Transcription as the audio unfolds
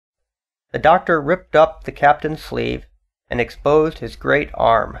The doctor ripped up the captain's sleeve and exposed his great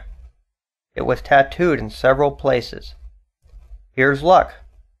arm. It was tattooed in several places. "Here's luck,"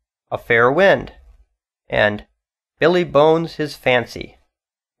 "A fair wind," and "Billy Bones his fancy"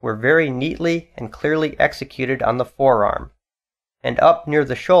 were very neatly and clearly executed on the forearm, and up near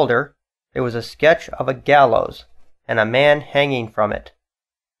the shoulder there was a sketch of a gallows and a man hanging from it,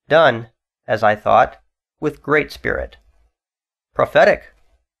 done, as I thought, with great spirit. "Prophetic,"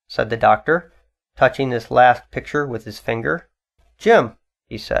 said the doctor, touching this last picture with his finger. "Jim,"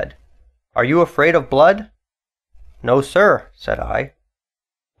 he said, "are you afraid of blood?" "No, sir," said I.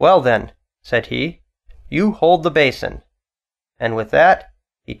 "Well, then," said he, "you hold the basin." And with that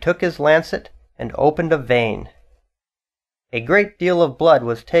he took his lancet and opened a vein. A great deal of blood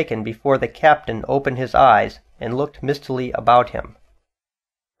was taken before the captain opened his eyes and looked mistily about him.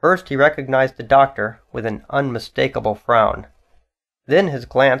 First he recognized the doctor with an unmistakable frown. Then his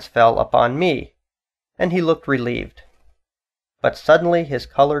glance fell upon me, and he looked relieved. But suddenly his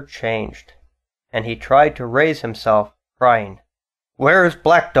color changed, and he tried to raise himself, crying, "Where's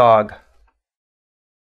Black Dog?"